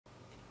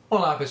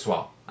Olá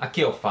pessoal,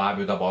 aqui é o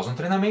Fábio da Bóson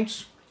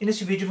Treinamentos e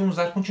neste vídeo vamos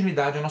dar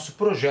continuidade ao nosso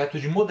projeto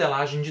de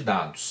modelagem de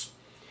dados.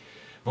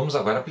 Vamos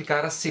agora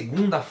aplicar a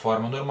segunda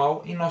forma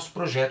normal em nosso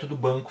projeto do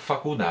banco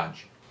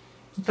faculdade.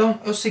 Então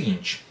é o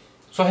seguinte,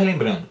 só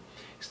relembrando,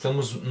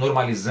 estamos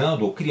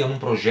normalizando ou criando um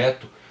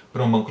projeto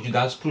para um banco de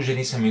dados para o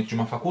gerenciamento de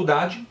uma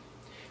faculdade,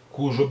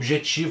 cujo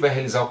objetivo é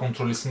realizar o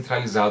controle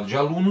centralizado de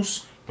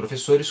alunos,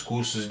 professores,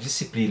 cursos,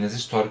 disciplinas,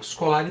 histórico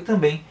escolar e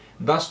também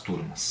das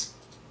turmas.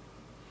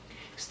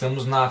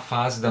 Estamos na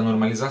fase da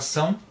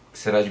normalização, que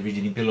será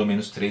dividida em pelo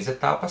menos 3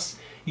 etapas,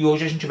 e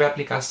hoje a gente vai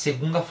aplicar a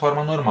segunda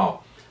forma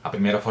normal. A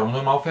primeira forma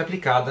normal foi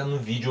aplicada no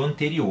vídeo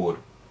anterior.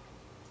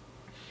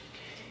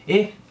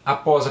 E,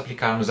 após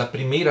aplicarmos a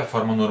primeira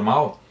forma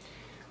normal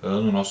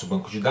no nosso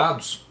banco de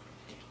dados,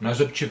 nós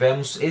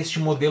obtivemos este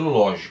modelo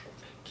lógico,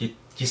 que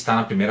está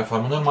na primeira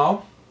forma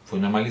normal, foi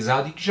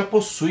normalizado e que já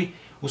possui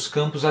os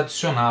campos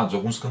adicionados,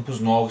 alguns campos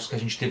novos que a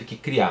gente teve que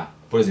criar.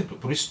 Por exemplo,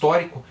 para o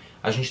histórico,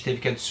 a gente teve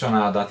que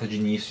adicionar a data de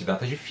início e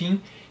data de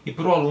fim, e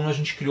para o aluno a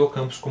gente criou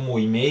campos como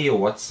e-mail,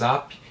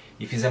 WhatsApp,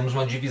 e fizemos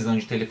uma divisão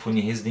de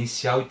telefone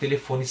residencial e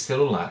telefone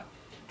celular.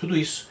 Tudo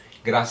isso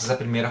graças à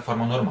primeira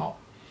forma normal.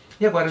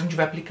 E agora a gente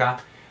vai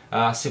aplicar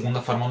a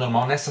segunda forma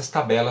normal nessas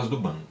tabelas do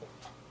banco.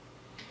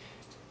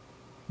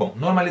 Bom,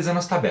 normalizando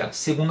as tabelas,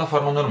 segunda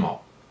forma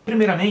normal.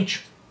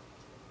 Primeiramente,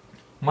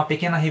 uma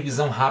pequena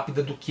revisão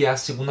rápida do que é a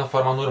segunda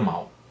forma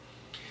normal.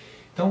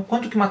 Então,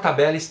 quando que uma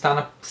tabela está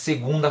na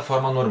segunda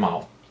forma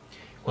normal?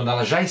 Quando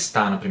ela já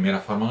está na primeira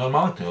forma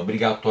normal, então é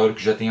obrigatório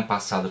que já tenha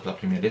passado pela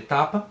primeira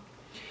etapa.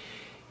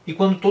 E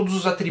quando todos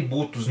os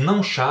atributos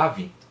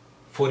não-chave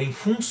forem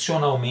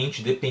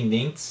funcionalmente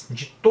dependentes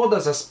de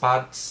todas as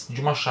partes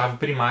de uma chave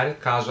primária,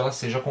 caso ela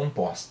seja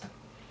composta.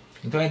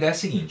 Então a ideia é a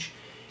seguinte,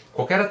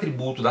 qualquer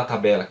atributo da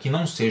tabela que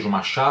não seja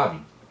uma chave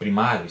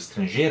primária ou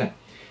estrangeira,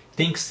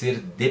 tem que ser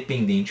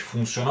dependente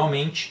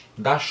funcionalmente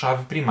da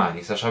chave primária.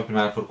 E se a chave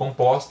primária for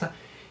composta,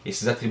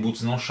 esses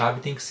atributos não-chave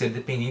têm que ser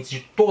dependentes de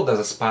todas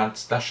as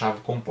partes da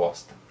chave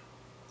composta.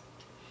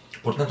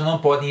 Portanto, não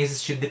podem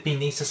existir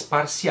dependências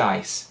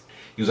parciais.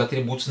 E os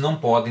atributos não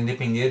podem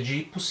depender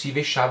de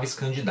possíveis chaves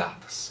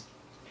candidatas.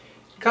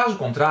 Caso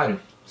contrário,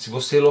 se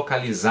você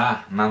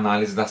localizar na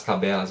análise das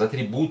tabelas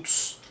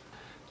atributos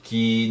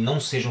que não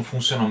sejam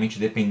funcionalmente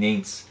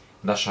dependentes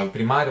da chave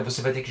primária,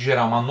 você vai ter que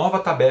gerar uma nova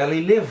tabela e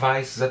levar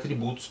esses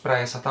atributos para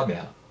essa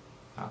tabela.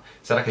 Tá?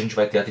 Será que a gente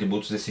vai ter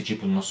atributos desse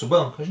tipo no nosso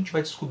banco? A gente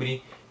vai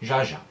descobrir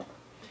já já.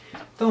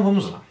 Então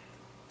vamos lá.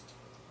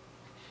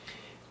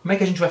 Como é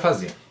que a gente vai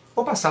fazer?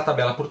 Vou passar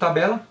tabela por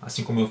tabela,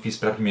 assim como eu fiz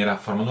para a primeira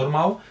forma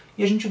normal,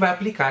 e a gente vai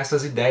aplicar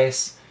essas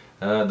ideias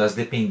das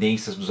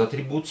dependências dos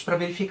atributos para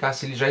verificar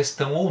se eles já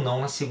estão ou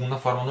não na segunda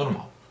forma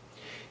normal.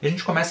 E a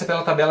gente começa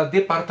pela tabela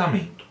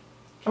departamento.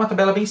 É uma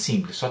tabela bem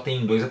simples, só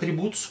tem 2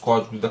 atributos,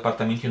 código do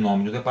departamento e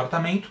nome do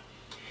departamento.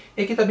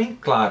 E aqui está bem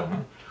claro,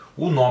 né?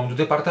 O nome do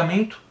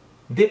departamento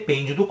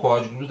depende do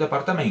código do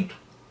departamento.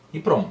 E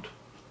pronto,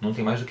 não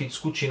tem mais o que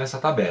discutir nessa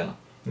tabela.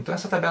 Então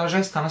essa tabela já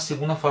está na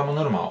segunda forma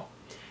normal.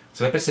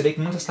 Você vai perceber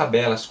que muitas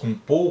tabelas com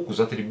poucos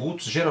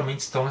atributos geralmente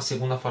estão na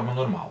segunda forma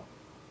normal.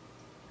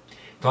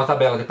 Então a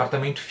tabela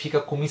departamento fica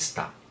como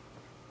está.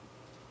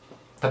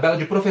 Tabela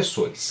de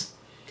professores.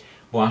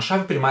 Bom, a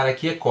chave primária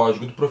aqui é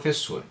código do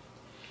professor.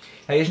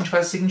 Aí a gente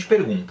faz a seguinte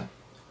pergunta.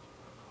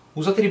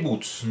 Os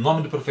atributos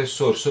nome do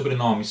professor,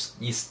 sobrenomes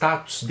e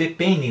status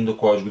dependem do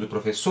código do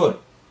professor?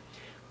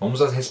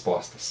 Vamos às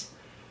respostas.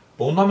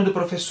 Bom, o nome do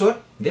professor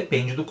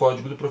depende do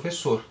código do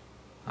professor.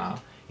 Tá?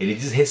 Ele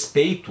diz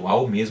respeito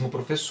ao mesmo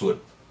professor.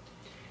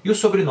 E o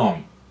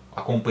sobrenome?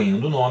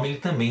 Acompanhando o nome, ele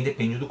também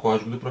depende do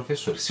código do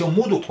professor. Se eu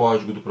mudo o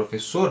código do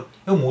professor,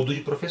 eu mudo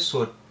de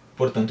professor.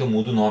 Portanto, eu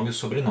mudo o nome e o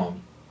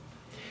sobrenome.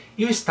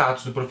 E o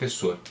status do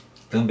professor?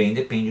 Também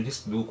depende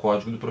do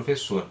código do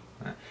professor.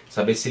 Né?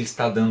 Saber se ele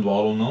está dando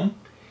aula ou não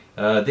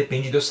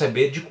depende de eu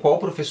saber de qual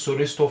professor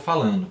eu estou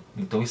falando.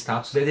 Então o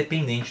status é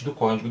dependente do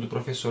código do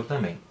professor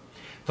também.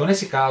 Então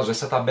nesse caso,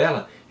 essa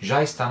tabela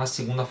já está na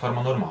segunda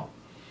forma normal.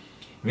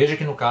 Veja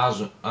que no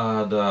caso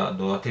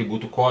do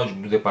atributo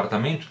código do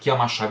departamento, que é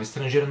uma chave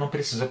estrangeira, não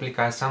precisa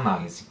aplicar essa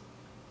análise.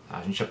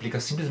 A gente aplica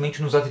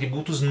simplesmente nos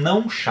atributos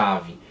não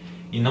chave.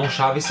 E não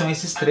chave são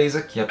esses 3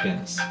 aqui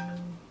apenas.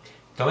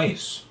 Então é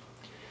isso.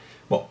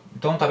 Bom,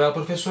 então a tabela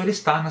professor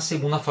está na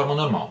segunda forma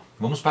normal.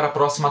 Vamos para a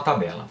próxima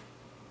tabela.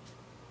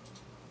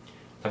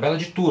 Tabela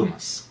de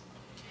turmas.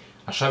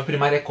 A chave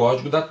primária é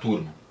código da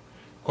turma.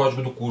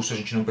 Código do curso a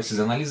gente não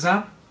precisa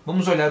analisar.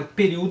 Vamos olhar o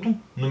período,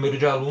 número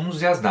de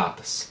alunos e as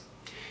datas.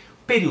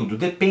 O período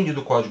depende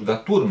do código da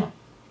turma?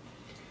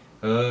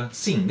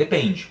 Sim,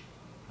 depende.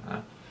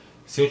 Tá?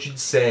 Se eu te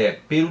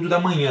disser período da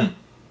manhã,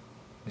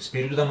 esse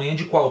período da manhã é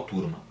de qual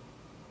turma?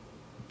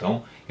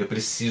 Então, eu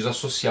preciso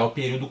associar o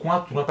período com a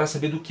turma para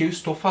saber do que eu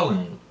estou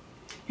falando.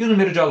 E o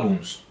número de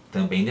alunos?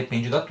 Também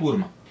depende da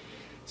turma.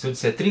 Se eu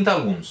disser 30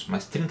 alunos,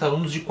 mas 30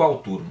 alunos de qual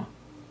turma?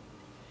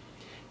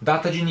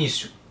 Data de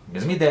início,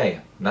 mesma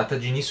ideia. Data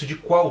de início de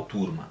qual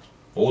turma?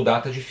 Ou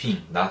data de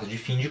fim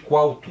de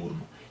qual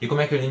turma? E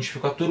como é que eu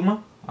identifico a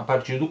turma? A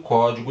partir do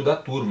código da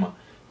turma,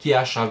 que é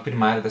a chave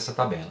primária dessa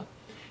tabela.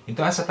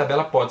 Então essa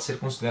tabela pode ser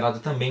considerada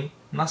também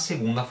na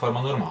segunda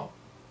forma normal.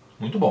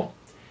 Muito bom.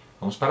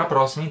 Vamos para a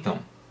próxima então.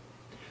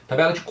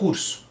 Tabela de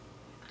curso.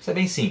 Isso é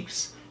bem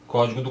simples.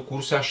 Código do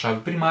curso é a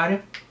chave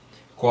primária,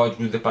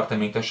 código do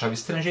departamento é a chave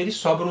estrangeira e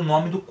sobra o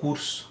nome do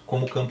curso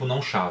como campo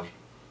não chave.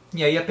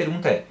 E aí a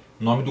pergunta é,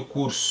 nome do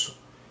curso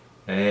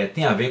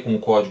tem a ver com o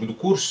código do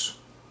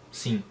curso?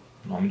 Sim,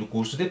 o nome do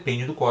curso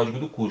depende do código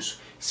do curso.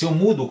 Se eu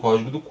mudo o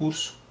código do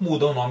curso,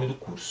 muda o nome do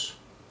curso.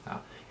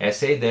 Tá?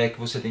 Essa é a ideia que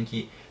você tem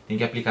que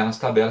aplicar nas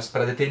tabelas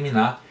para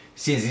determinar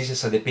se existe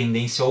essa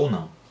dependência ou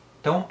não.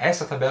 Então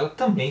essa tabela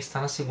também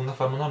está na segunda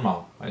forma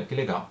normal. Olha que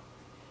legal.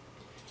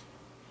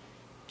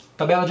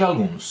 Tabela de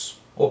alunos.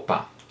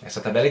 Opa,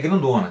 essa tabela é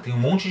grandona, tem um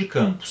monte de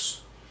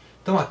campos.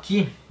 Então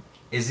aqui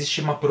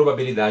existe uma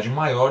probabilidade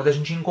maior da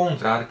gente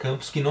encontrar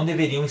campos que não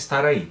deveriam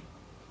estar aí.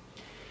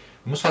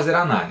 Vamos fazer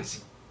a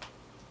análise.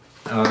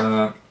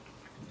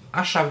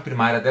 A chave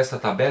primária desta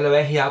tabela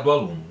é o RA do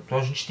aluno. Então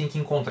a gente tem que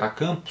encontrar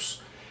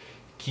campos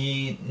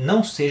que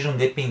não sejam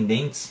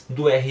dependentes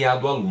do RA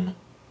do aluno.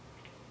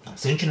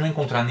 Se a gente não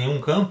encontrar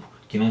nenhum campo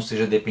que não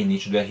seja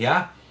dependente do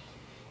RA,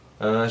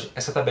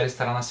 essa tabela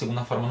estará na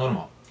segunda forma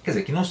normal. Quer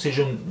dizer, que não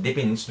sejam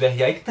dependentes do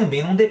RA e que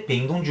também não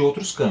dependam de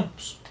outros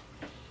campos.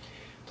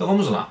 Então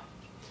vamos lá.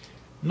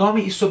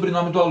 Nome e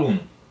sobrenome do aluno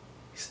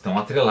estão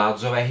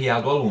atrelados ao RA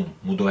do aluno.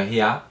 Muda o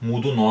RA,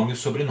 muda o nome e o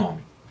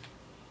sobrenome.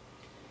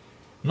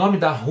 Nome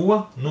da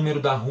rua, número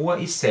da rua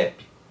e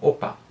CEP.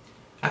 Opa,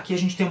 aqui a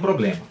gente tem um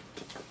problema.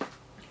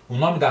 O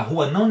nome da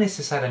rua não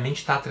necessariamente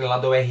está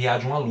atrelado ao RA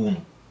de um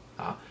aluno.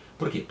 Tá?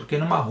 Por quê? Porque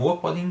numa rua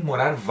podem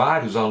morar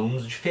vários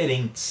alunos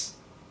diferentes.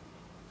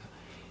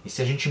 E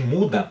se a gente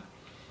muda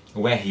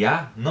o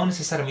RA, não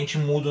necessariamente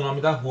muda o nome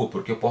da rua,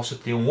 porque eu posso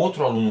ter um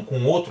outro aluno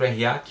com outro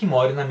RA que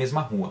more na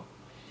mesma rua.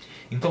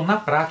 Então, na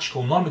prática,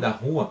 o nome da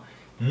rua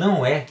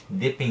não é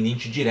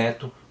dependente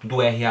direto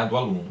do RA do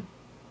aluno.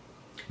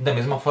 Da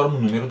mesma forma,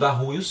 o número da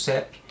rua e o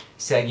CEP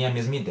seguem a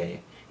mesma ideia.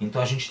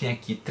 Então, a gente tem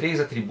aqui 3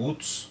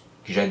 atributos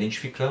que já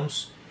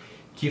identificamos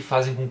que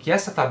fazem com que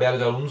essa tabela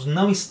de alunos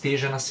não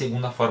esteja na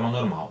segunda forma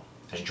normal.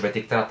 A gente vai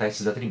ter que tratar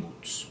esses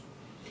atributos.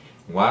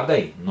 Guarda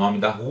aí, nome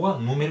da rua,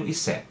 número e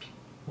CEP.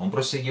 Vamos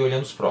prosseguir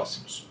olhando os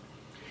próximos.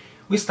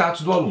 O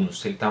status do aluno,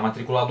 se ele está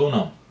matriculado ou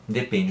não,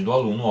 depende do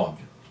aluno,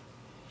 óbvio.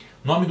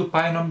 Nome do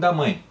pai e nome da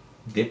mãe,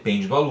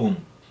 depende do aluno.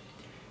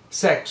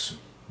 Sexo,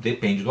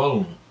 depende do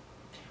aluno.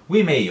 O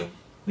e-mail.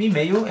 O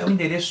e-mail é o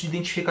endereço de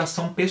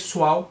identificação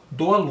pessoal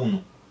do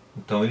aluno.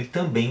 Então ele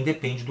também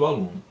depende do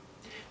aluno.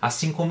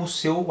 Assim como o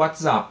seu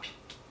WhatsApp,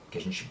 que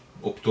a gente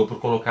optou por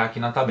colocar aqui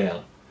na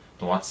tabela.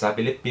 Então o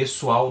WhatsApp ele é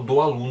pessoal do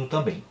aluno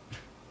também.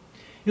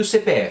 E o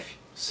CPF?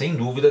 Sem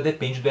dúvida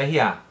depende do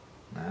RA.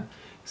 Né?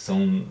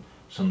 São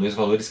 2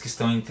 valores que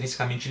estão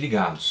intrinsecamente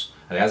ligados.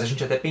 Aliás, a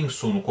gente até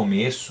pensou no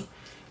começo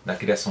da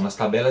criação das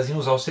tabelas em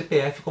usar o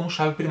CPF como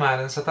chave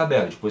primária nessa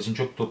tabela. Depois a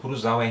gente optou por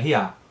usar o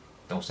RA.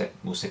 Então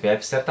o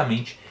CPF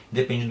certamente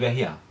depende do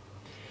RA.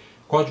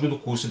 Código do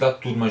curso e da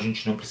turma a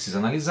gente não precisa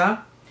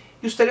analisar.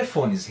 E os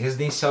telefones,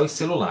 residencial e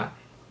celular.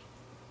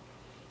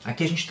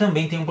 Aqui a gente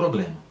também tem um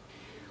problema.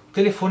 O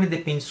telefone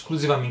depende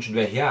exclusivamente do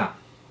RA?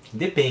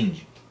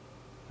 Depende.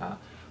 Tá?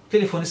 O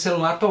telefone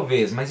celular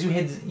talvez, mas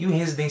e o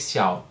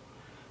residencial?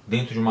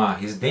 Dentro de uma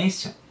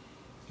residência,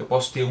 eu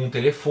posso ter um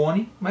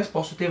telefone, mas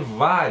posso ter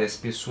várias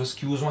pessoas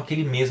que usam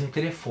aquele mesmo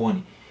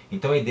telefone.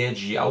 Então a ideia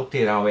de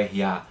alterar o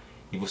RA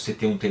e você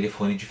ter um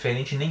telefone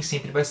diferente nem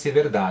sempre vai ser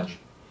verdade.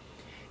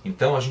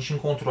 Então a gente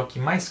encontrou aqui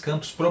mais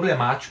campos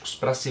problemáticos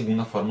para a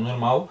segunda forma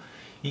normal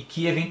e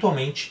que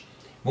eventualmente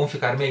vão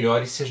ficar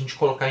melhores se a gente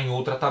colocar em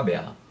outra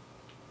tabela.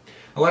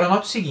 Agora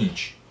note o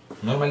seguinte,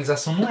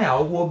 normalização não é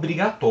algo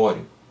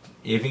obrigatório.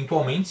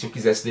 Eventualmente, se eu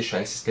quisesse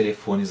deixar esses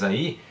telefones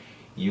aí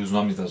e os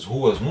nomes das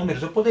ruas,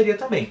 números, eu poderia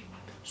também.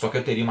 Só que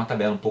eu teria uma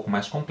tabela um pouco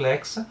mais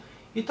complexa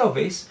e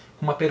talvez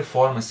com uma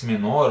performance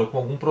menor ou com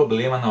algum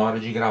problema na hora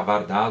de gravar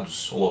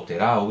dados, ou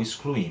alterar ou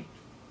excluir.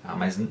 Tá?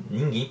 Mas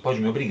ninguém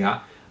pode me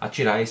obrigar a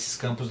tirar esses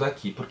campos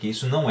daqui, porque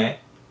isso não é,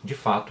 de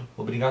fato,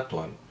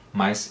 obrigatório.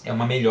 Mas é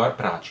uma melhor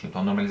prática,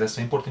 então a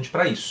normalização é importante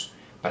para isso,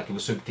 para que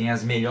você obtenha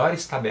as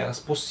melhores tabelas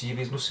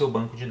possíveis no seu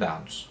banco de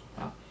dados.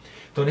 Tá?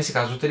 Então nesse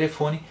caso do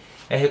telefone,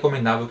 é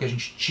recomendável que a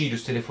gente tire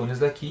os telefones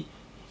daqui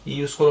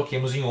e os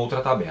coloquemos em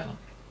outra tabela.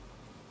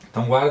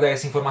 Então guarda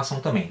essa informação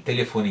também.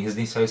 Telefone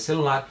residencial e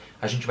celular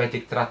a gente vai ter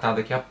que tratar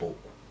daqui a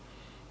pouco.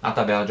 A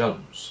tabela de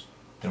alunos.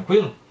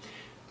 Tranquilo?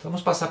 Então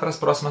vamos passar para as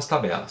próximas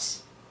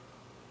tabelas.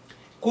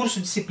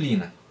 Curso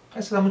disciplina.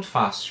 Essa é muito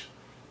fácil.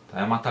 Tá?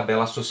 É uma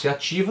tabela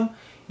associativa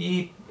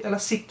e ela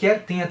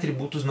sequer tem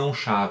atributos não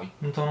chave.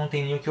 Então não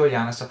tem nem o que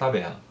olhar nessa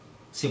tabela.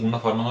 Segunda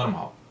forma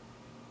normal.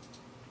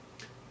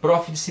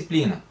 Prof.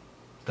 disciplina.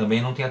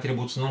 Também não tem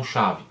atributos não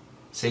chave.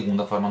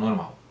 Segunda forma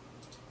normal.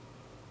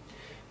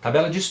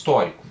 Tabela de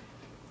histórico.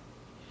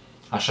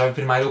 A chave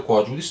primária é o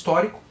código do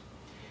histórico.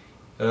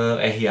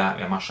 RA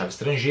é uma chave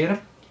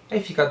estrangeira. Aí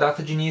fica a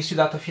data de início e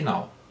data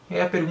final. E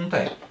aí a pergunta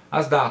é,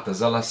 as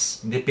datas,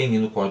 elas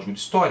dependem do código do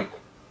histórico?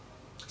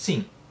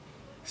 Sim.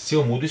 Se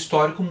eu mudo o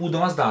histórico,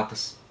 mudam as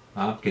datas.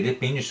 tá? Porque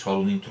depende se o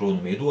aluno entrou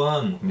no meio do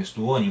ano, no começo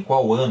do ano, em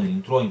qual ano ele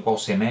entrou, em qual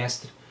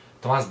semestre.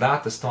 Então as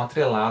datas estão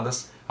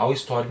atreladas ao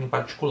histórico em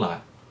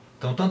particular.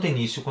 Então tanto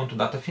início quanto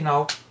data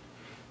final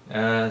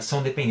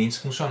são dependentes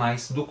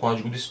funcionais do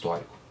código do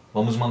histórico.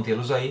 Vamos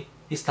mantê-los aí,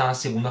 está na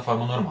segunda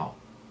forma normal.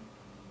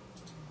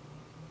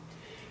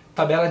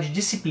 Tabela de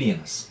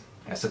disciplinas.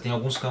 Essa tem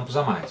alguns campos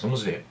a mais,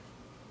 vamos ver.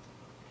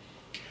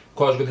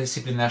 Código da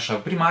disciplina é a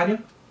chave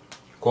primária,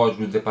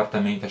 código do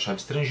departamento é a chave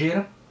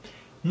estrangeira.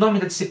 Nome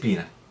da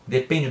disciplina.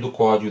 Depende do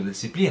código da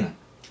disciplina?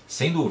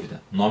 Sem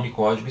dúvida, nome e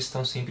código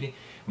estão sempre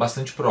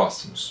bastante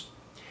próximos.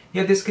 E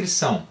a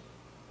descrição?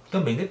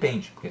 Também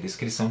depende, porque a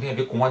descrição tem a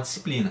ver com a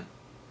disciplina.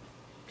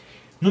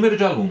 Número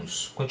de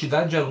alunos.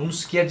 Quantidade de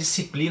alunos que a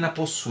disciplina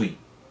possui.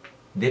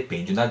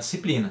 Depende da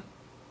disciplina.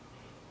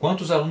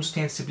 Quantos alunos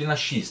tem a disciplina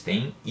X?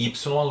 Tem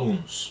Y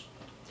alunos.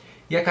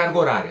 E a carga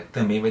horária?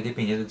 Também vai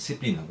depender da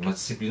disciplina. Algumas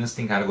disciplinas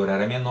têm carga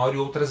horária menor e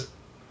outras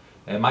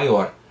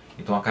maior.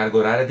 Então a carga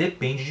horária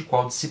depende de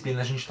qual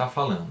disciplina a gente está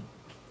falando.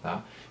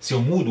 Tá? Se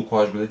eu mudo o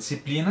código da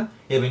disciplina,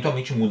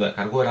 eventualmente muda a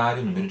carga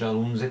horária, o número de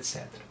alunos,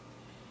 etc.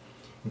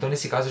 Então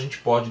nesse caso a gente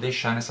pode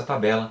deixar nessa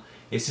tabela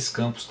esses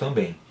campos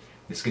também.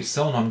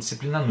 Descrição, nome de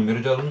disciplina,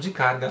 número de alunos e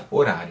carga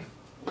horária.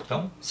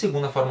 Então,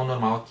 segunda forma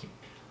normal aqui.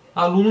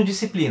 Aluno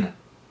disciplina.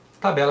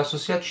 Tabela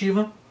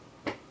associativa,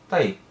 tá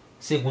aí,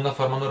 segunda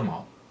forma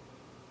normal.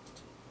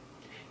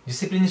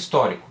 Disciplina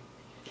histórico.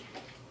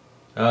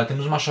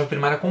 Temos uma chave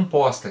primária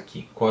composta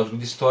aqui, código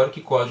de histórico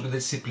e código da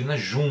disciplina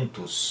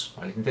juntos.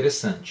 Olha que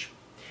interessante.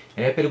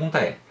 Aí a pergunta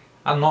é,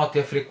 a nota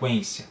e a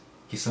frequência,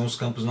 que são os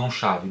campos não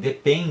chave,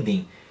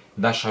 dependem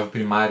da chave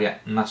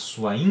primária na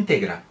sua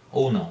íntegra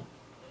ou não?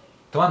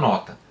 Então a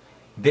nota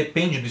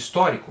depende do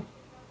histórico?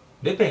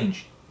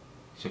 Depende.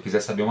 Se eu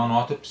quiser saber uma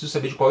nota, eu preciso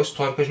saber de qual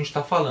histórico a gente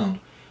está falando.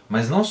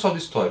 Mas não só do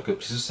histórico, eu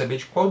preciso saber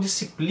de qual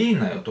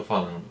disciplina eu estou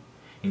falando.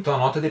 Então a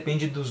nota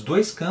depende dos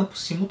dois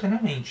campos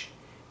simultaneamente,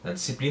 da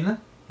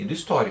disciplina e do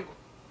histórico.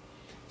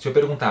 Se eu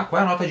perguntar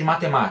qual é a nota de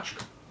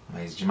matemática,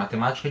 mas de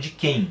matemática de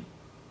quem?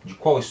 De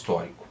qual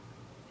histórico?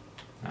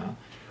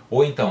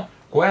 Ou então,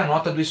 qual é a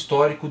nota do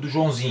histórico do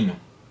Joãozinho?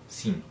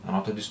 Sim, a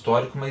nota do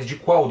histórico, mas de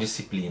qual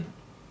disciplina?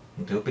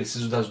 Então eu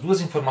preciso das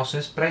duas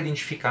informações para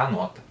identificar a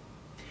nota.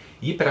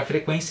 E para a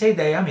frequência a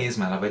ideia é a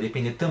mesma, ela vai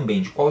depender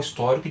também de qual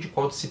histórico e de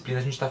qual disciplina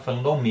a gente está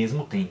falando ao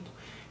mesmo tempo.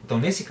 Então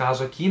nesse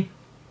caso aqui,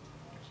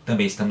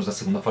 também estamos na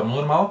segunda forma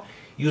normal,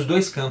 e os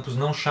dois campos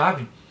não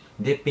chave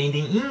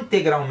dependem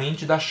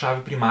integralmente da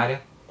chave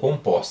primária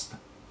composta,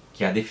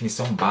 que é a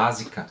definição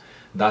básica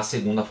da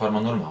segunda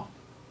forma normal.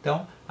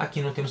 Então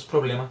aqui não temos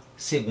problema,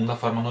 segunda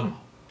forma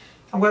normal.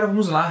 Agora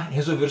vamos lá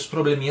resolver os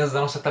probleminhas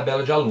da nossa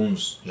tabela de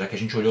alunos, já que a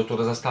gente olhou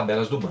todas as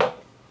tabelas do banco.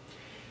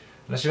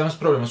 Nós tivemos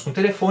problemas com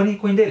telefone e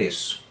com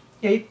endereço.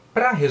 E aí,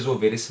 para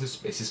resolver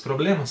esses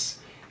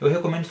problemas, eu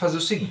recomendo fazer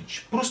o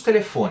seguinte. Para os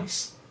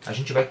telefones, a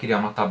gente vai criar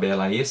uma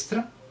tabela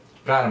extra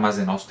para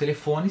armazenar os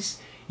telefones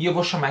e eu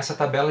vou chamar essa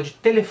tabela de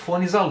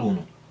telefones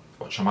aluno.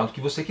 Pode chamar do que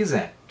você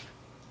quiser.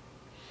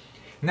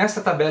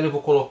 Nessa tabela eu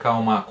vou colocar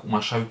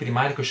uma chave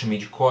primária que eu chamei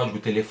de código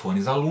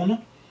telefones aluno.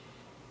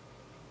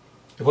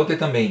 Eu vou ter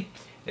também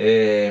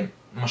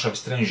uma chave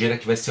estrangeira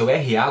que vai ser o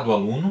RA do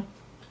aluno,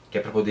 que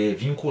é para poder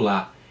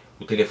vincular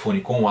o telefone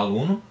com o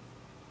aluno.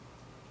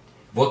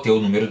 Vou ter o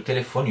número do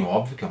telefone,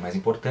 óbvio, que é o mais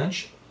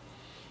importante.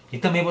 E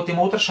também vou ter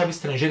uma outra chave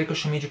estrangeira que eu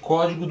chamei de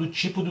código do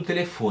tipo do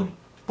telefone.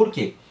 Por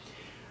quê?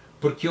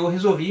 Porque eu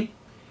resolvi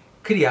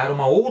criar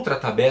uma outra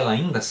tabela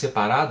ainda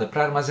separada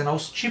para armazenar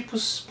os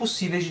tipos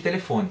possíveis de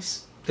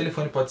telefones. O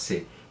telefone pode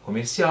ser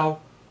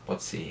comercial,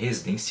 pode ser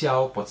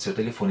residencial, pode ser o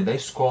telefone da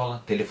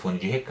escola, telefone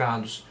de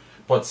recados,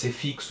 pode ser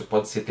fixo,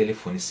 pode ser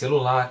telefone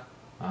celular,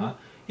 tá?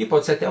 E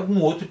pode ser até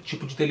algum outro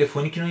tipo de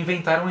telefone que não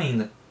inventaram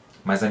ainda.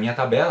 Mas a minha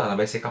tabela ela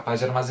vai ser capaz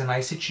de armazenar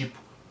esse tipo.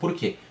 Por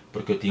quê?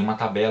 Porque eu tenho uma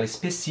tabela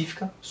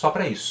específica só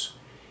para isso,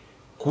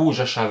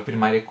 cuja chave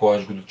primária é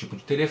código do tipo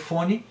de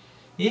telefone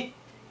e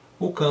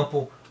o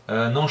campo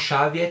não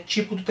chave é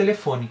tipo do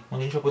telefone,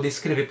 onde a gente vai poder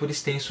escrever por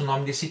extenso o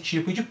nome desse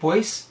tipo e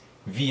depois,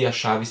 via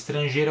chave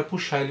estrangeira,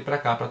 puxar ele para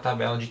cá, para a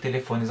tabela de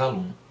telefones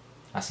aluno.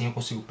 Assim eu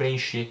consigo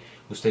preencher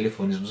os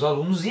telefones dos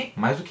alunos e,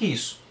 mais do que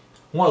isso,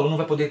 um aluno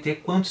vai poder ter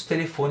quantos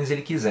telefones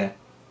ele quiser.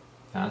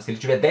 Tá? Se ele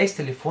tiver 10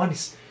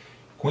 telefones,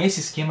 com esse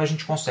esquema a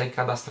gente consegue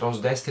cadastrar os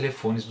 10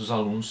 telefones dos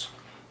alunos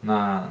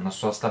nas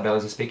suas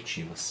tabelas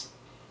respectivas.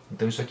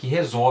 Então isso aqui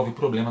resolve o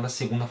problema da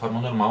segunda forma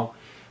normal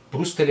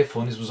para os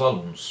telefones dos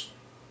alunos.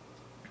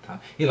 Tá?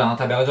 E lá na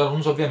tabela de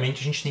alunos, obviamente,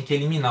 a gente tem que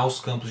eliminar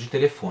os campos de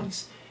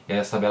telefones. E aí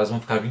as tabelas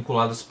vão ficar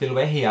vinculadas pelo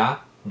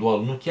RA do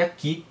aluno, que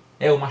aqui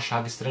é uma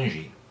chave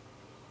estrangeira.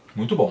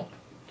 Muito bom.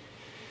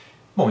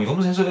 Bom, e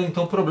vamos resolver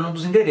então o problema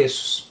dos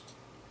endereços.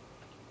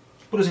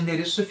 Para os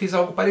endereços eu fiz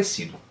algo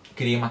parecido.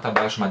 Criei uma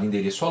tabela chamada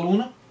endereço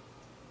aluno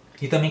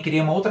e também criei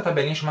uma outra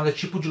tabelinha chamada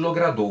tipo de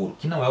logradouro,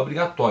 que não é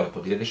obrigatória. Eu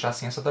poderia deixar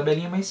sem essa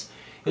tabelinha, mas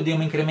eu dei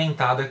uma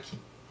incrementada aqui.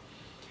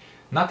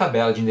 Na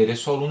tabela de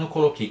endereço aluno eu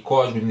coloquei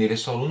código de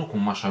endereço aluno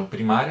como uma chave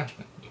primária,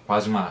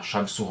 quase uma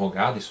chave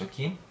surrogada isso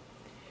aqui.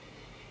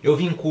 Eu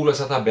vinculo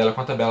essa tabela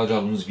com a tabela de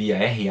alunos via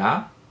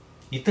RA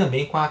e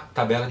também com a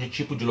tabela de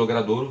tipo de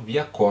logradouro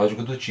via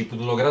código do tipo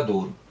do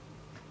logradouro.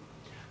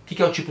 O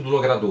que é o tipo do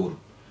logradouro?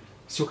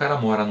 Se o cara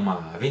mora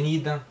numa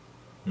avenida,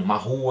 numa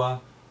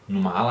rua,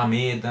 numa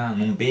alameda,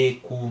 num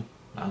beco,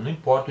 não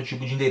importa o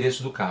tipo de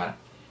endereço do cara,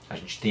 a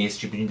gente tem esse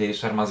tipo de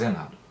endereço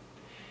armazenado.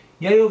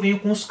 E aí eu venho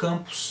com os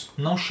campos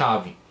não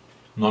chave,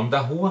 nome da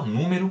rua,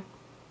 número,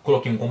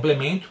 coloquei um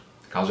complemento,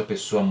 caso a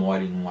pessoa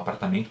more num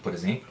apartamento, por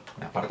exemplo,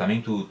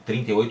 apartamento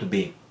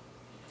 38B.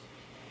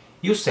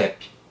 E o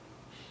CEP.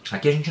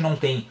 Aqui a gente não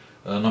tem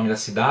nome da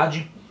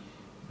cidade,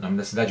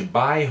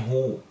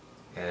 bairro,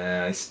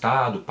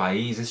 estado,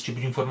 país, esse tipo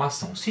de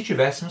informação. Se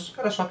tivéssemos,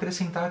 era só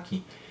acrescentar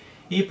aqui.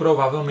 E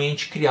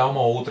provavelmente criar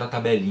uma outra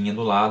tabelinha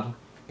do lado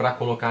para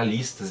colocar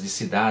listas de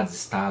cidades,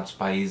 estados,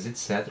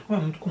 países, etc. Como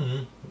é muito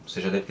comum.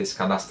 Você já deve ter se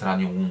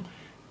cadastrado em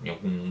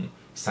algum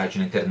site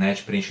na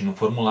internet, preenchendo um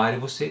formulário e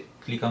você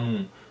clica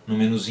no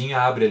menuzinho e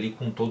abre ali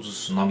com todos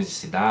os nomes de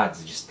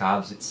cidades, de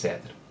estados,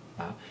 etc.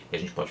 Tá? E a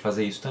gente pode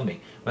fazer isso também.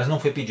 Mas não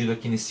foi pedido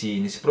aqui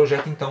nesse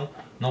projeto, então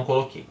não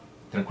coloquei.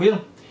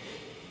 Tranquilo?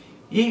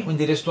 E o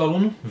endereço do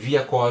aluno,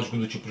 via código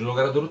do tipo de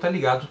logradouro, está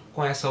ligado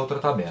com essa outra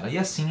tabela. E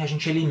assim a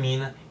gente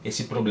elimina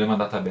esse problema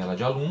da tabela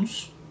de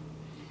alunos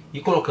e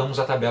colocamos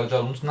a tabela de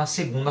alunos na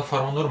segunda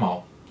forma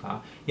normal.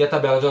 Tá? E a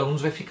tabela de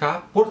alunos vai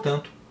ficar,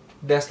 portanto,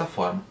 desta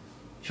forma.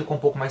 Ficou um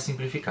pouco mais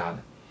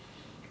simplificada.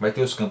 Vai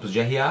ter os campos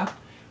de RA,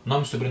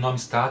 nome, sobrenome,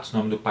 status,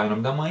 nome do pai e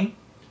nome da mãe,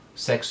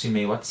 sexo,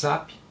 e-mail,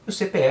 WhatsApp, o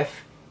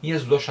CPF e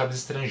as duas chaves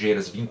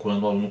estrangeiras,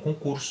 vinculando o aluno com o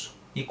curso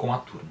e com a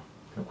turma.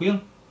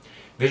 Tranquilo?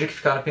 Veja que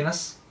ficaram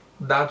apenas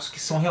dados que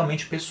são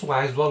realmente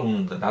pessoais do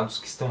aluno, dados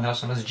que estão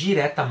relacionados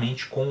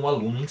diretamente com o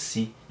aluno em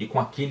si e com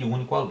aquele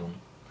único aluno.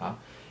 Tá?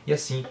 E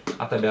assim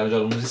a tabela de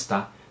alunos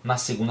está na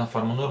segunda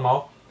forma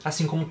normal,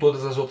 assim como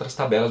todas as outras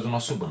tabelas do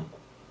nosso banco.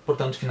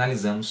 Portanto,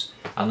 finalizamos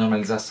a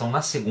normalização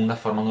na segunda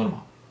forma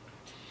normal.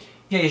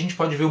 E aí a gente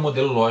pode ver o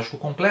modelo lógico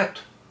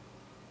completo,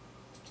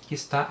 que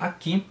está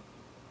aqui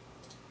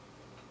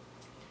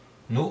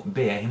no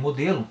BR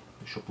modelo.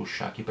 Deixa eu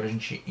puxar aqui para a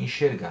gente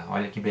enxergar,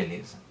 olha que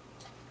beleza.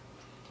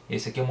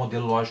 Esse aqui é o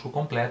modelo lógico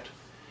completo.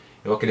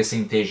 Eu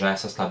acrescentei já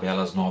essas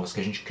tabelas novas que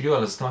a gente criou,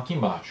 elas estão aqui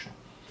embaixo.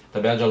 A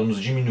tabela de alunos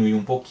diminuiu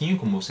um pouquinho,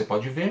 como você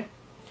pode ver.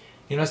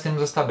 E nós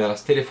temos as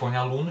tabelas telefone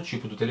aluno,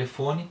 tipo do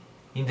telefone,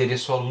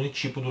 endereço aluno e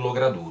tipo do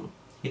logradouro.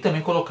 E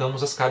também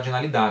colocamos as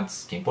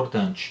cardinalidades, que é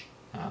importante.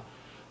 Tá?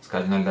 As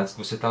cardinalidades que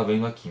você está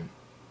vendo aqui.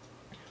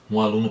 Um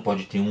aluno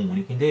pode ter um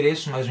único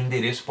endereço, mas o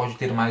endereço pode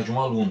ter mais de um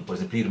aluno. Por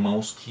exemplo,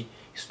 irmãos que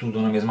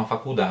estudam na mesma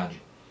faculdade.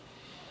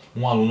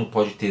 Um aluno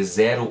pode ter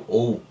 0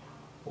 ou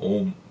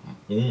um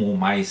ou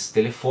mais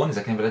telefones.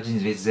 Aqui na verdade, em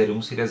vez de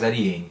 01 seria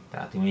 0N.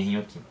 Tá? Tem um errinho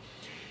aqui.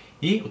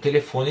 E o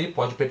telefone ele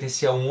pode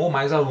pertencer a um ou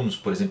mais alunos.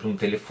 Por exemplo, um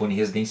telefone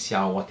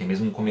residencial ou até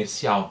mesmo um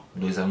comercial.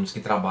 2 alunos que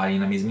trabalhem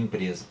na mesma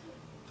empresa.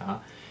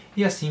 Tá?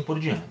 E assim por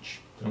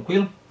diante.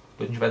 Tranquilo?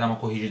 Depois a gente vai dar uma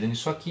corrigida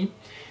nisso aqui.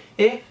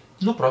 E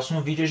no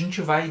próximo vídeo a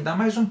gente vai dar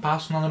mais um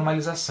passo na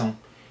normalização.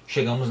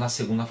 Chegamos na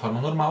segunda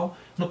forma normal.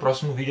 No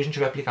próximo vídeo a gente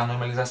vai aplicar a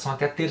normalização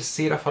até a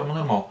terceira forma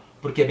normal.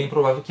 Porque é bem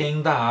provável que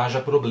ainda haja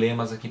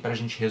problemas aqui para a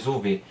gente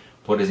resolver.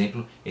 Por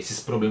exemplo, esses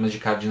problemas de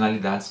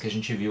cardinalidades que a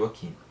gente viu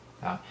aqui.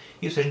 Tá?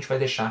 Isso a gente vai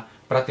deixar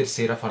para a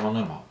terceira forma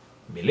normal.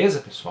 Beleza,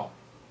 pessoal?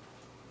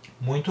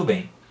 Muito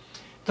bem.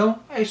 Então,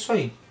 é isso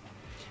aí.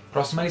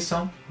 Próxima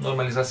lição,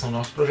 normalização do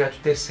nosso projeto,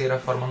 terceira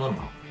forma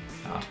normal.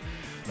 Tá?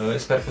 Eu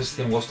espero que vocês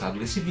tenham gostado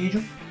desse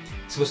vídeo.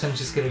 Se você não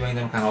se inscreveu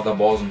ainda no canal da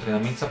Bóson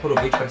Treinamentos,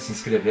 aproveite para se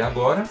inscrever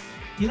agora.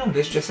 E não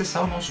deixe de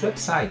acessar o nosso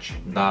website,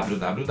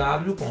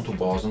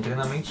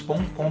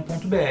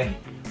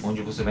 www.bosontreinamentos.com.br,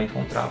 onde você vai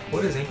encontrar,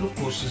 por exemplo,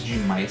 cursos de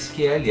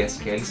MySQL,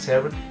 SQL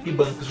Server e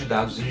bancos de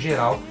dados em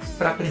geral,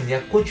 para aprender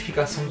a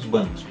codificação dos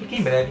bancos, porque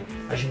em breve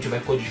a gente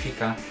vai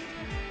codificar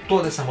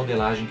toda essa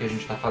modelagem que a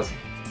gente está fazendo.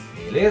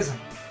 Beleza?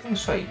 Então é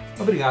isso aí.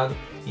 Obrigado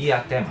e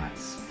até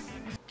mais.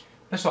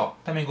 Pessoal,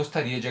 também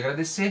gostaria de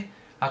agradecer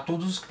a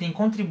todos os que têm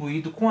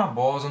contribuído com a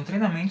Bóson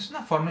Treinamentos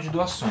na forma de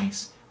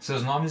doações.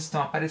 Seus nomes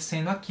estão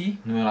aparecendo aqui,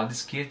 do meu lado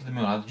esquerdo e do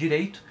meu lado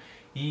direito,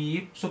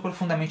 e sou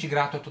profundamente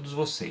grato a todos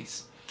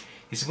vocês.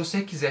 E se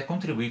você quiser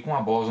contribuir com a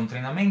Bóson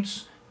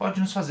Treinamentos, pode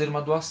nos fazer uma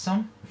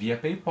doação via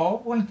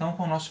PayPal ou então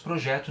com o nosso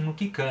projeto no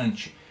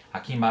Quicante.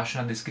 Aqui embaixo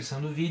na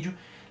descrição do vídeo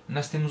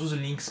nós temos os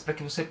links para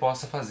que você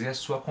possa fazer a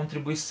sua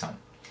contribuição.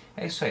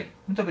 É isso aí.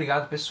 Muito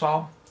obrigado,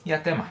 pessoal, e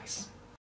até mais.